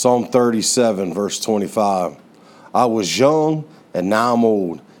Psalm 37, verse 25. I was young and now I'm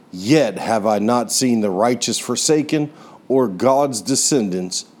old, yet have I not seen the righteous forsaken or God's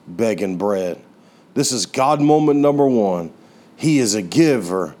descendants begging bread. This is God moment number one. He is a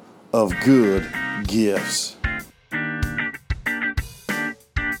giver of good gifts.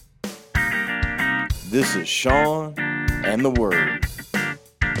 This is Sean and the Word.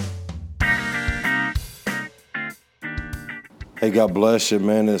 Hey, God bless you,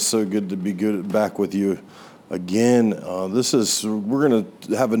 man. It's so good to be back with you again. We're going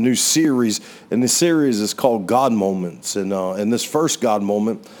to have a new series, and this series is called God Moments. And in this first God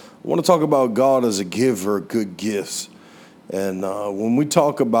Moment, I want to talk about God as a giver of good gifts. And when we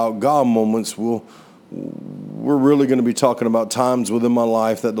talk about God Moments, we're really going to be talking about times within my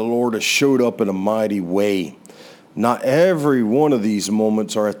life that the Lord has showed up in a mighty way. Not every one of these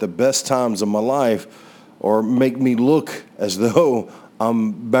moments are at the best times of my life, or make me look as though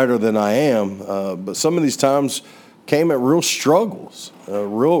I'm better than I am. But some of these times came at real struggles,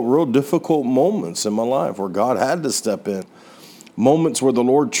 real difficult moments in my life where God had to step in. Moments where the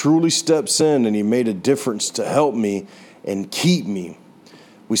Lord truly steps in and he made a difference to help me and keep me.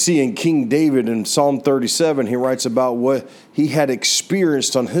 We see in King David in Psalm 37, he writes about what he had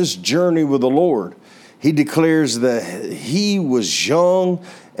experienced on his journey with the Lord. He declares that he was young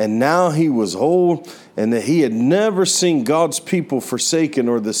and now he was old, and that he had never seen God's people forsaken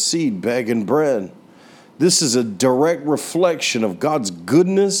or the seed begging bread. This is a direct reflection of God's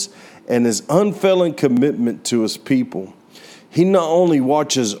goodness and his unfailing commitment to his people. He not only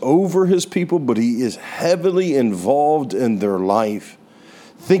watches over his people, but he is heavily involved in their life.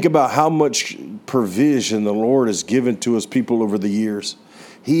 Think about how much provision the Lord has given to his people over the years.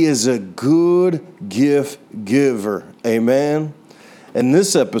 He is a good gift giver. Amen. In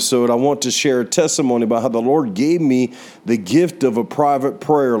this episode, I want to share a testimony about how the Lord gave me the gift of a private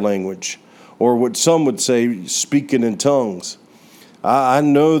prayer language, or what some would say, speaking in tongues. I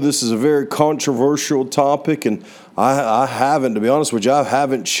know this is a very controversial topic, and I haven't, to be honest with you, I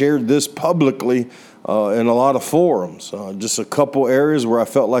haven't shared this publicly in a lot of forums. Just a couple areas where I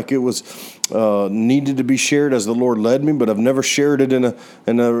felt like it was needed to be shared as the Lord led me, but I've never shared it in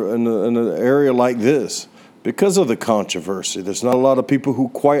an area like this. Because of the controversy, there's not a lot of people who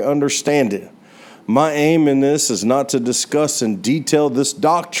quite understand it. My aim in this is not to discuss in detail this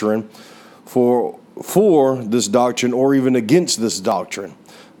doctrine for this doctrine or even against this doctrine.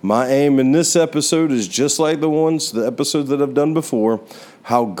 My aim in this episode is just like the episodes that I've done before,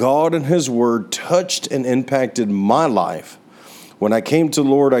 how God and his word touched and impacted my life. When I came to the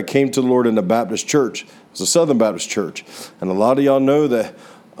Lord in the Baptist church. It was a Southern Baptist church. And a lot of y'all know that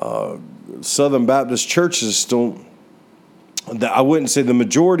Southern Baptist churches I wouldn't say the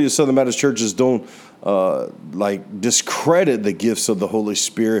majority of Southern Baptist churches don't discredit the gifts of the Holy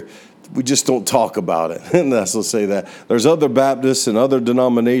Spirit. We just don't talk about it. And let's say that. There's other Baptists and other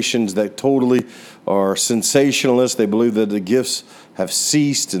denominations that totally are sensationalists. They believe that the gifts have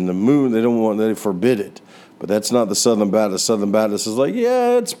ceased and they forbid it. But that's not the Southern Baptist. Southern Baptist is like,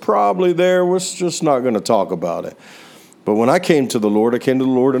 yeah, it's probably there. We're just not going to talk about it. But when I came to the Lord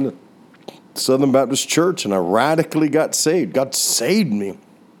in the Southern Baptist church, and I radically got saved. God saved me.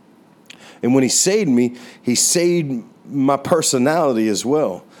 And when he saved me, he saved my personality as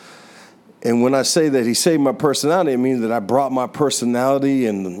well. And when I say that he saved my personality, it means that I brought my personality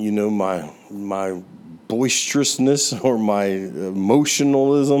and, my boisterousness or my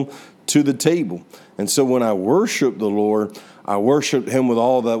emotionalism to the table. And so when I worshiped the Lord, I worshiped him with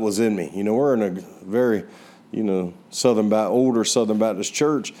all that was in me. We're in a very, older Southern Baptist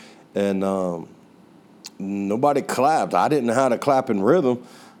church, and nobody clapped. I didn't know how to clap in rhythm,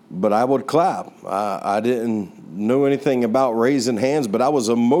 but I would clap. I didn't know anything about raising hands, but I was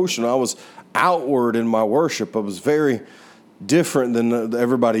emotional. I was outward in my worship. I was very different than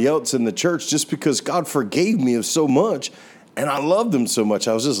everybody else in the church just because God forgave me of so much, and I loved him so much.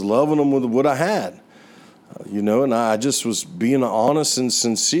 I was just loving him with what I had, and I just was being honest and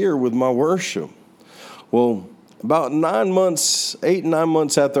sincere with my worship. Well, about 9 months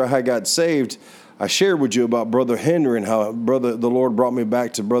after I got saved, I shared with you about Brother Henry and how the Lord brought me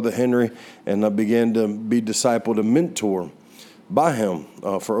back to Brother Henry, and I began to be discipled and mentored by him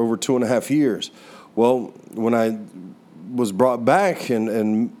for over 2.5 years. Well, when I was brought back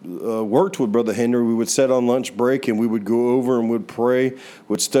and worked with Brother Henry, we would sit on lunch break and we would go over and would pray,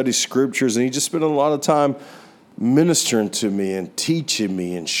 would study scriptures, and he just spent a lot of time ministering to me and teaching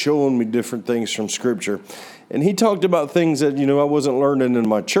me and showing me different things from Scripture. And he talked about things that, I wasn't learning in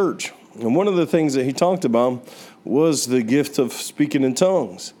my church. And one of the things that he talked about was the gift of speaking in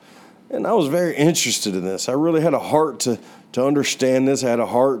tongues. And I was very interested in this. I really had a heart to understand this. I had a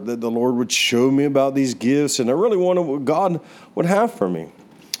heart that the Lord would show me about these gifts, and I really wanted what God would have for me.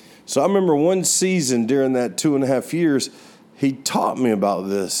 So I remember one season during that 2.5 years, he taught me about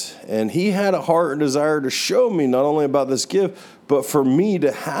this, and he had a heart and desire to show me not only about this gift, but for me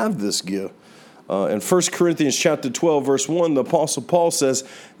to have this gift. In 1 Corinthians chapter 12, verse 1, the Apostle Paul says,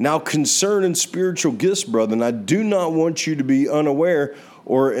 "Now concerning spiritual gifts, brethren, I do not want you to be unaware,"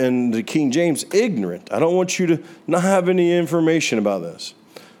 or in the King James, ignorant. I don't want you to not have any information about this.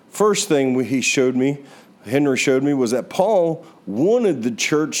 First thing Henry showed me, was that Paul wanted the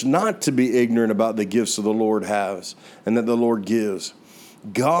church not to be ignorant about the gifts that the Lord has and that the Lord gives.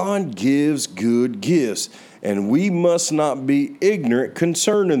 God gives good gifts, and we must not be ignorant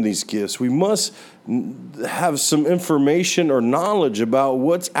concerning these gifts. We must have some information or knowledge about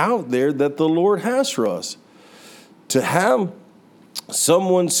what's out there that the Lord has for us. To have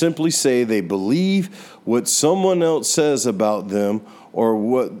someone simply say they believe what someone else says about them,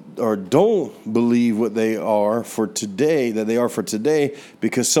 or don't believe what they are for today, that they are for today,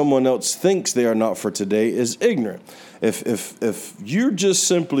 because someone else thinks they are not for today, is ignorant. If you're just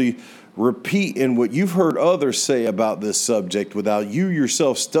simply repeating what you've heard others say about this subject without you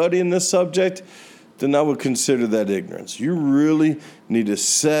yourself studying this subject, then I would consider that ignorance. You really need to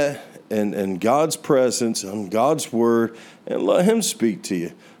sit in God's presence, on God's word, and let him speak to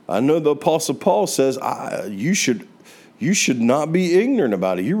you. I know the Apostle Paul says you should not be ignorant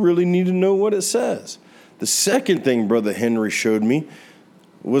about it. You really need to know what it says. The second thing Brother Henry showed me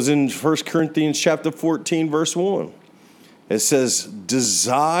was in 1 Corinthians chapter 14, verse 1. It says,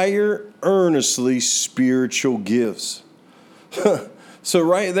 "Desire earnestly spiritual gifts." So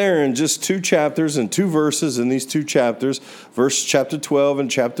right there in just 2 chapters and 2 verses in these 2 chapters, chapter 12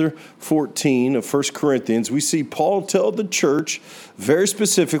 and chapter 14 of 1 Corinthians, we see Paul tell the church very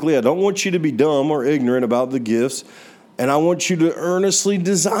specifically, I don't want you to be dumb or ignorant about the gifts, and I want you to earnestly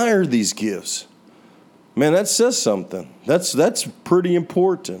desire these gifts. Man, that says something. That's pretty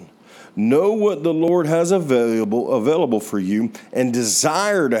important. Know what the Lord has available for you, and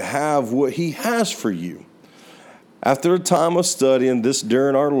desire to have what he has for you. After a time of studying this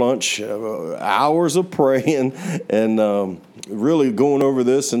during our lunch, hours of praying and really going over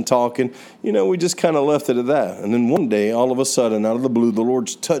this and talking, we just kind of left it at that. And then one day, all of a sudden, out of the blue, the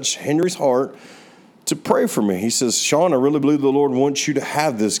Lord touched Henry's heart to pray for me. He says, "Sean, I really believe the Lord wants you to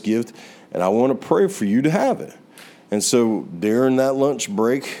have this gift, and I want to pray for you to have it." And so during that lunch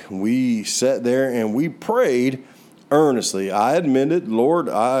break, we sat there and we prayed earnestly. I admitted, "Lord,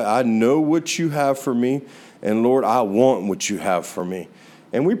 I know what you have for me, and Lord, I want what you have for me."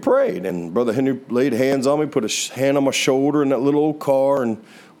 And we prayed, and Brother Henry laid hands on me, put a hand on my shoulder in that little old car, and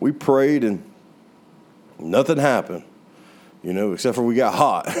we prayed, and nothing happened, except for we got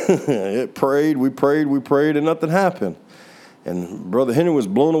hot. We prayed, and nothing happened. And Brother Henry was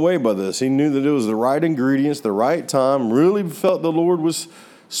blown away by this. He knew that it was the right ingredients, the right time, really felt the Lord was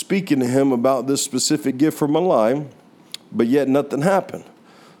speaking to him about this specific gift for my life, but yet nothing happened.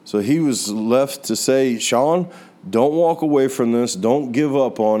 So he was left to say, "Sean, don't walk away from this. Don't give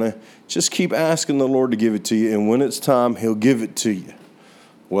up on it. Just keep asking the Lord to give it to you, and when it's time, he'll give it to you."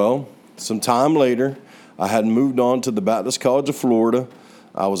 Well, some time later, I had moved on to the Baptist College of Florida.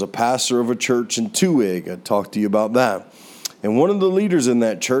 I was a pastor of a church in Tuig. I talked to you about that. And one of the leaders in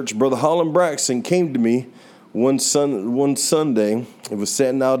that church, Brother Holland Braxton, came to me one Sunday. It was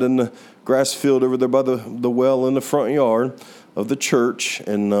sitting out in the grass field over there by the well in the front yard of the church.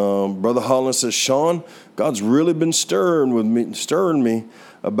 And Brother Holland says, "Sean, God's really been stirring me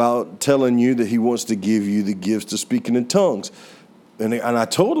about telling you that he wants to give you the gifts to speaking in tongues." And I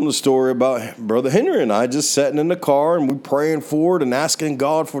told him the story about Brother Henry and I just sitting in the car and we praying for it and asking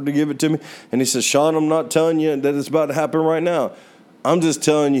God to give it to me. And he says, "Sean, I'm not telling you that it's about to happen right now. I'm just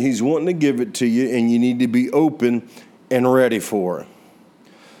telling you he's wanting to give it to you, and you need to be open and ready for it."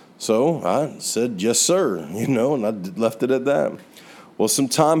 So I said, "Yes, sir," and I left it at that. Well, some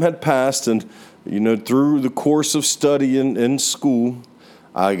time had passed, and, through the course of studying in school,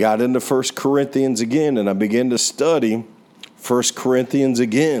 I got into 1 Corinthians again, and I began to study 1 Corinthians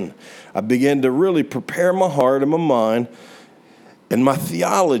again. I began to really prepare my heart and my mind and my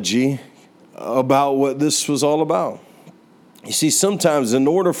theology about what this was all about. You see, sometimes in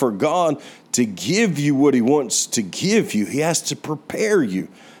order for God to give you what he wants to give you, he has to prepare you,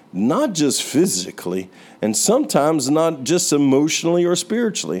 not just physically, and sometimes not just emotionally or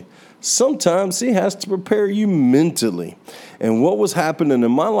spiritually. Sometimes he has to prepare you mentally. And what was happening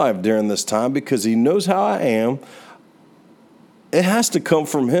in my life during this time, because he knows how I am, it has to come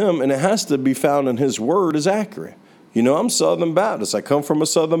from him, and it has to be found in his word is accurate. I'm Southern Baptist. I come from a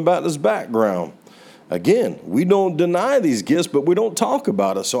Southern Baptist background. Again, we don't deny these gifts, but we don't talk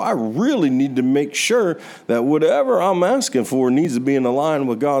about it. So I really need to make sure that whatever I'm asking for needs to be in line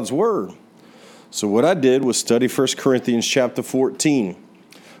with God's word. So what I did was study 1 Corinthians chapter 14.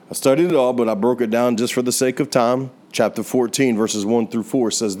 I studied it all, but I broke it down just for the sake of time. Chapter 14, verses 1 through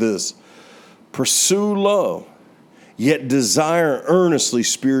 4 says this: pursue love, yet desire earnestly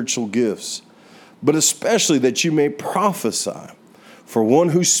spiritual gifts, but especially that you may prophesy. For one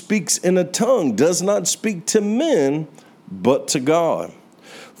who speaks in a tongue does not speak to men, but to God.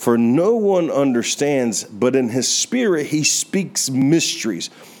 For no one understands, but in his spirit he speaks mysteries.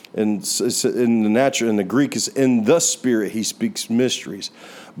 And in the Greek is in the spirit he speaks mysteries.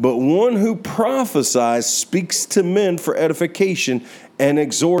 But one who prophesies speaks to men for edification and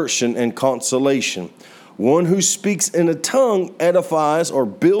exhortation and consolation. One who speaks in a tongue edifies or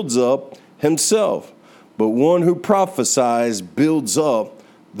builds up himself. But one who prophesies builds up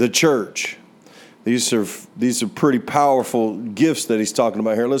the church. These are pretty powerful gifts that he's talking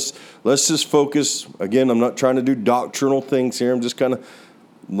about here. Let's just focus. Again, I'm not trying to do doctrinal things here. I'm just kind of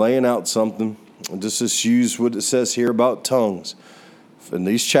laying out something. Just use what it says here about tongues. In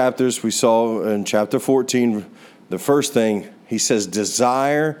these chapters, we saw in chapter 14, the first thing, he says,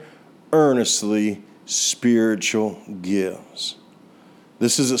 desire earnestly spiritual gifts.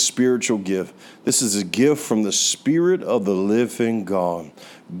 This is a spiritual gift. This is a gift from the Spirit of the living God.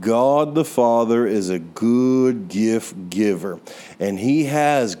 God the Father is a good gift giver, and he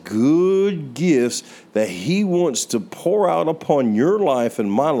has good gifts that he wants to pour out upon your life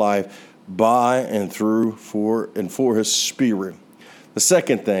and my life by and through for his Spirit. The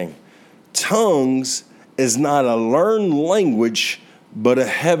second thing, tongues is not a learned language, but a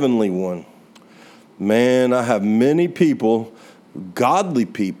heavenly one. Man, I have many people, godly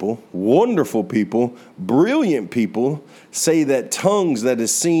people, wonderful people, brilliant people say that tongues that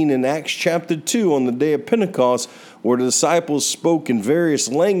is seen in Acts chapter 2 on the day of Pentecost, where the disciples spoke in various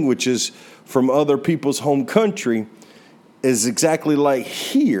languages from other people's home country, is exactly like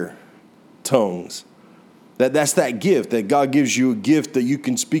here, tongues. That's that gift, that God gives you a gift that you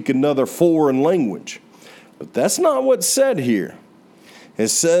can speak another foreign language. But that's not what's said here. It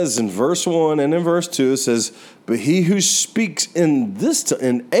says in verse 1 and in verse 2, it says, but he who speaks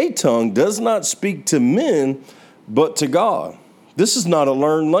in a tongue does not speak to men, but to God. This is not a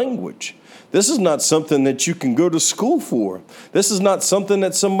learned language. This is not something that you can go to school for. This is not something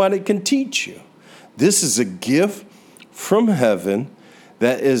that somebody can teach you. This is a gift from heaven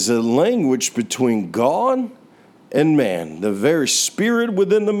that is a language between God and man. The very spirit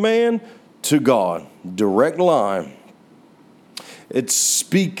within the man to God. Direct line. It's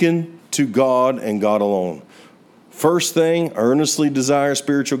speaking to God and God alone. First thing, earnestly desire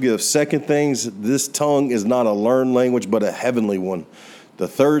spiritual gifts. Second thing, this tongue is not a learned language, but a heavenly one. The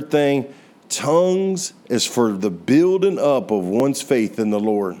third thing, tongues is for the building up of one's faith in the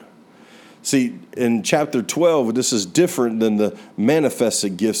Lord. See, in chapter 12, this is different than the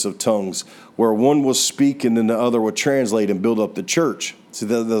manifested gifts of tongues, where one will speak and then the other will translate and build up the church. See,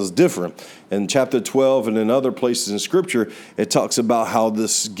 that was different. In chapter 12 and in other places in Scripture, it talks about how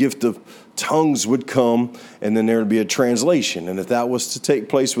this gift of tongues would come and then there would be a translation. And if that was to take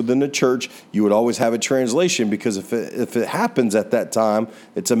place within the church, you would always have a translation, because if it happens at that time,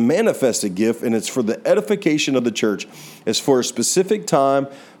 it's a manifested gift and it's for the edification of the church. It's for a specific time,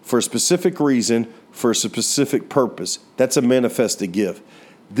 for a specific reason, for a specific purpose. That's a manifested gift.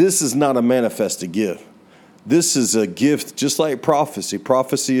 This is not a manifested gift. This is a gift just like prophecy.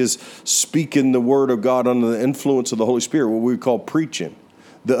 Prophecy is speaking the word of God under the influence of the Holy Spirit, what we call preaching.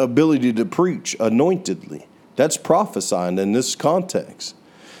 The ability to preach anointedly. That's prophesying in this context.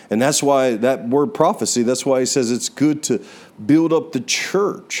 And that's why that word prophecy, that's why he says it's good to build up the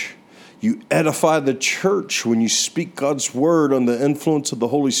church. You edify the church when you speak God's word on the influence of the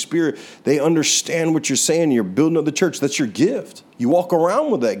Holy Spirit. They understand what you're saying. You're building up the church. That's your gift. You walk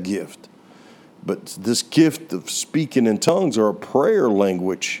around with that gift. But this gift of speaking in tongues, or a prayer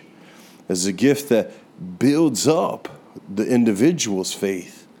language, is a gift that builds up the individual's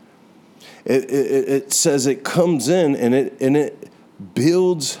faith. It says it comes in and it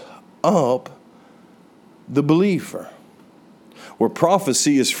builds up the believer. Where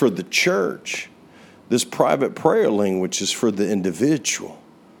prophecy is for the church, this private prayer language is for the individual.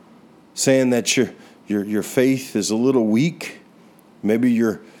 Saying that your faith is a little weak, maybe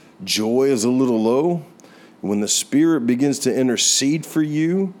your joy is a little low. When the Spirit begins to intercede for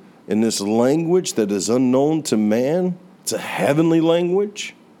you in this language that is unknown to man, it's a heavenly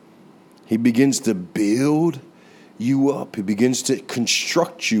language. He begins to build you up. He begins to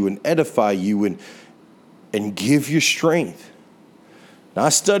construct you and edify you and give you strength. Now, I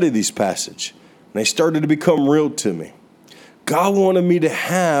study these passages. they started to become real to me. God wanted me to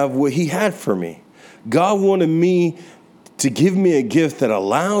have what he had for me. God wanted me to give me a gift that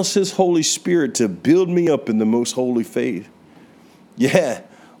allows his Holy Spirit to build me up in the most holy faith. Yeah,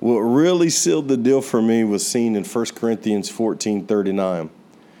 what really sealed the deal for me was seen in 1 Corinthians 14:39.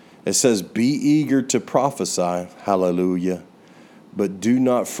 It says, be eager to prophesy, hallelujah, but do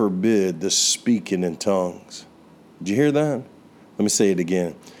not forbid the speaking in tongues. Did you hear that? Let me say it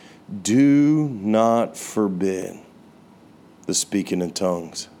again. Do not forbid the speaking in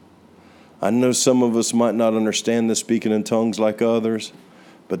tongues. I know some of us might not understand the speaking in tongues like others,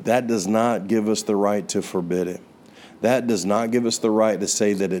 but that does not give us the right to forbid it. That does not give us the right to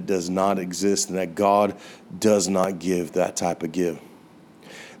say that it does not exist and that God does not give that type of gift.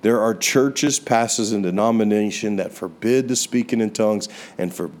 There are churches, pastors, and denominations that forbid the speaking in tongues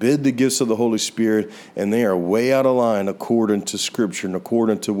and forbid the gifts of the Holy Spirit, and they are way out of line according to Scripture and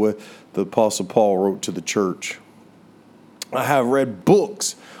according to what the Apostle Paul wrote to the church. I have read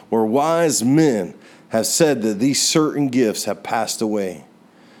books where wise men have said that these certain gifts have passed away,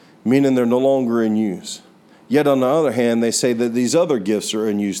 meaning they're no longer in use. Yet on the other hand, they say that these other gifts are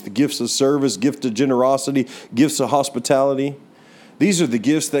in use. The gifts of service, gift of generosity, gifts of hospitality. These are the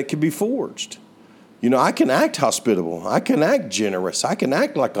gifts that can be forged. You know, I can act hospitable. I can act generous. I can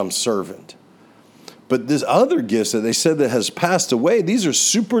act like I'm servant. But these other gifts that they said that has passed away, these are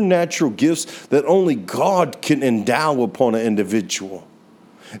supernatural gifts that only God can endow upon an individual.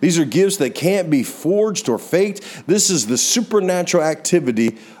 These are gifts that can't be forged or faked. This is the supernatural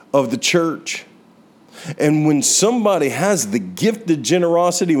activity of the church. And when somebody has the gift of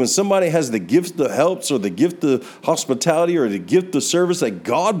generosity, when somebody has the gift of helps or the gift of hospitality or the gift of service that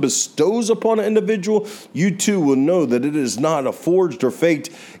God bestows upon an individual, you too will know that it is not a forged or faked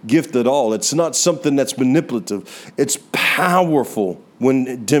gift at all. It's not something that's manipulative. It's powerful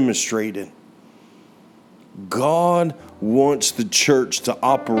when demonstrated. God wants the church to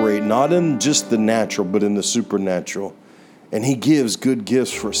operate not in just the natural, but in the supernatural. And he gives good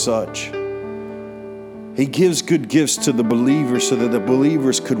gifts for such. He gives good gifts to the believers so that the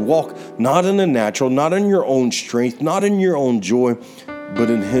believers could walk not in the natural, not in your own strength, not in your own joy, but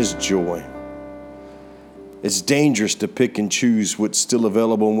in his joy. It's dangerous to pick and choose what's still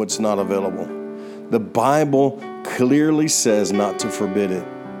available and what's not available. The Bible clearly says not to forbid it.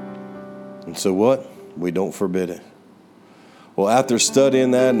 And so what? We don't forbid it. Well, after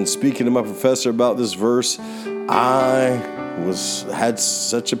studying that and speaking to my professor about this verse, I had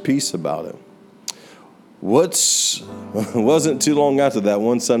such a peace about it. Wasn't too long after that,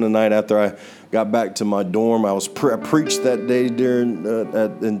 one Sunday night after I got back to my dorm, I preached that day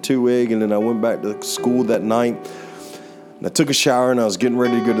in Tooele, and then I went back to school that night. And I took a shower and I was getting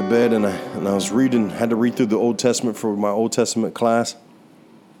ready to go to bed, and I was had to read through the Old Testament for my Old Testament class.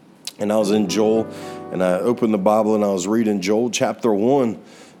 And I was in Joel, and I opened the Bible and I was reading Joel chapter 1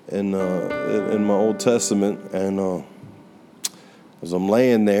 in my Old Testament. And as I'm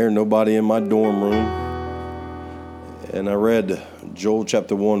laying there, nobody in my dorm room, and I read Joel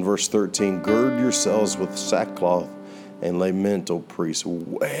chapter 1, verse 13, gird yourselves with sackcloth and lament, O priests.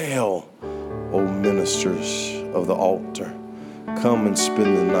 Wail, O ministers of the altar. Come and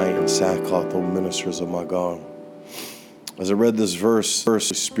spend the night in sackcloth, O ministers of my God. As I read this verse, the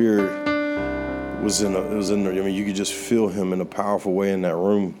Spirit was in there. I mean, you could just feel him in a powerful way in that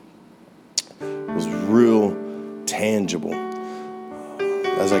room. It was real tangible.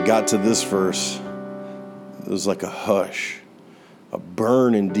 As I got to this verse, it was like a hush, a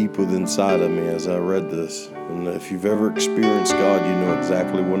burning deep within inside of me as I read this. And if you've ever experienced God, you know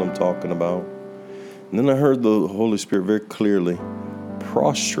exactly what I'm talking about. And then I heard the Holy Spirit very clearly,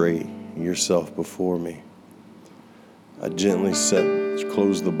 prostrate yourself before me. I gently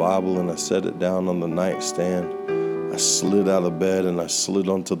closed the Bible and I set it down on the nightstand. I slid out of bed and I slid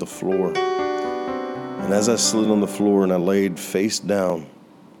onto the floor. And as I slid on the floor and I laid face down,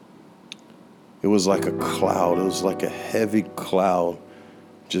 it was like a cloud. It was like a heavy cloud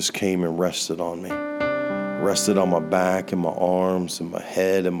just came and rested on me. Rested on my back and my arms and my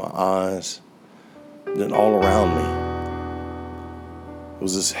head and my eyes. Then all around me, it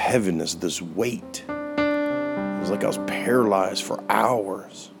was this heaviness, this weight. It was like I was paralyzed for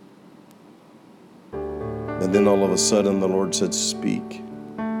hours. And then all of a sudden the Lord said, speak.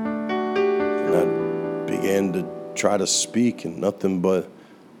 And I began to try to speak, and nothing but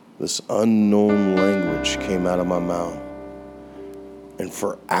this unknown language came out of my mouth. And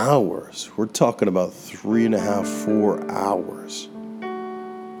for hours, we're talking about 3.5, 4 hours,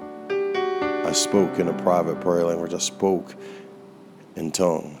 I spoke in a private prayer language. I spoke in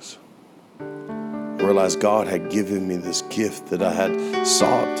tongues. I realized God had given me this gift that I had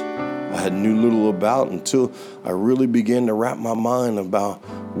sought I had knew little about until I really began to wrap my mind about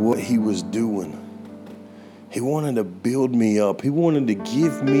what he was doing. He wanted to build me up. He wanted to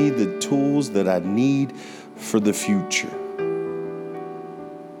give me the tools that I need for the future.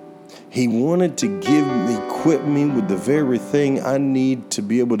 He wanted to equip me with the very thing I need to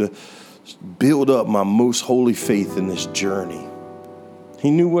be able to build up my most holy faith in this journey. He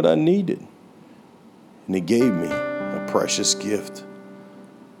knew what I needed. And he gave me a precious gift,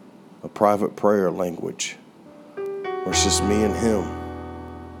 a private prayer language, where it's just me and him.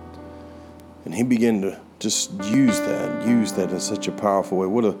 And he began to just use that in such a powerful way.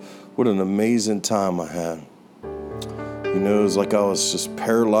 What an amazing time I had. You know, it was like I was just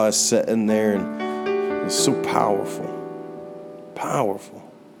paralyzed sitting there, and it was so powerful. Powerful.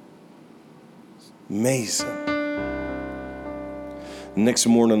 Amazing. The next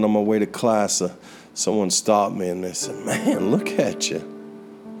morning on my way to class, someone stopped me and they said, "Man, look at you.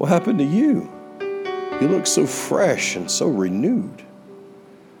 What happened to you? You look so fresh and so renewed."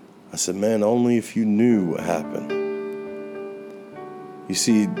 I said, "Man, only if you knew what happened." You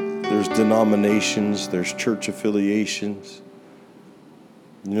see, there's denominations, there's church affiliations.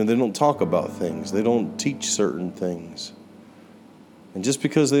 You know, they don't talk about things. They don't teach certain things. And just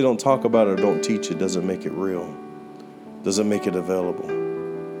because they don't talk about it or don't teach it doesn't make it real. Doesn't make it available.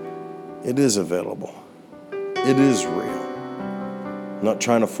 It is available. It is real. I'm not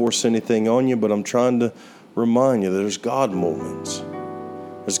trying to force anything on you, but I'm trying to remind you that there's God moments.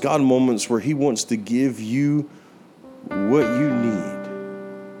 There's God moments where he wants to give you what you need.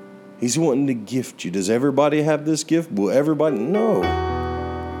 He's wanting to gift you. Does everybody have this gift? Will everybody? No.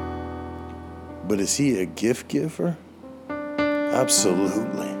 But is he a gift giver?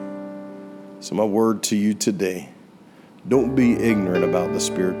 Absolutely. So my word to you today, don't be ignorant about the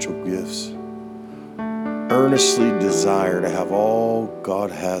spiritual gifts. Earnestly desire to have all God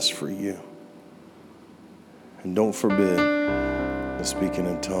has for you. And don't forbid the speaking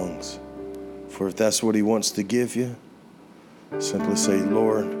in tongues. For if that's what he wants to give you, simply say,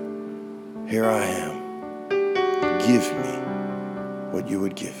 "Lord, here I am. Give me what you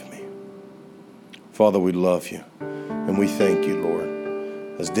would give me." Father, we love you and we thank you, Lord.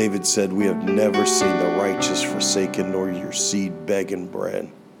 As David said, we have never seen the righteous forsaken nor your seed begging bread.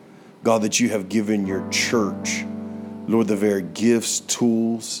 God, that you have given your church, Lord, the very gifts,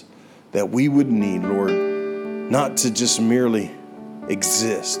 tools that we would need, Lord, not to just merely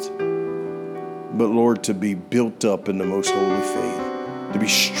exist, but Lord, to be built up in the most holy faith, to be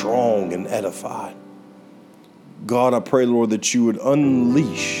strong and edified. God, I pray, Lord, that you would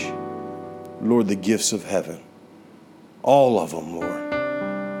unleash, Lord, the gifts of heaven, all of them, Lord,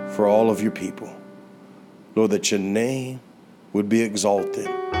 for all of your people. Lord, that your name would be exalted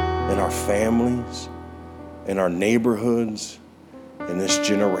in our families, in our neighborhoods, in this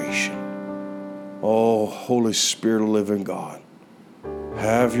generation. Oh, Holy Spirit of living God,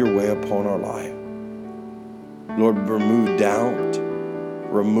 have your way upon our life. Lord, remove doubt.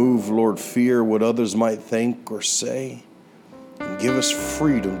 Remove, Lord, fear, what others might think or say. And give us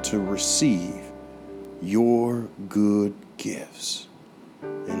freedom to receive your good gifts.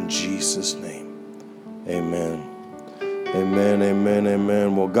 In Jesus' name, amen. Amen, amen,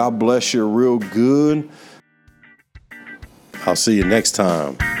 amen. Well, God bless you real good. I'll see you next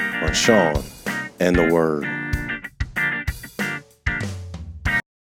time on Sean and the Word.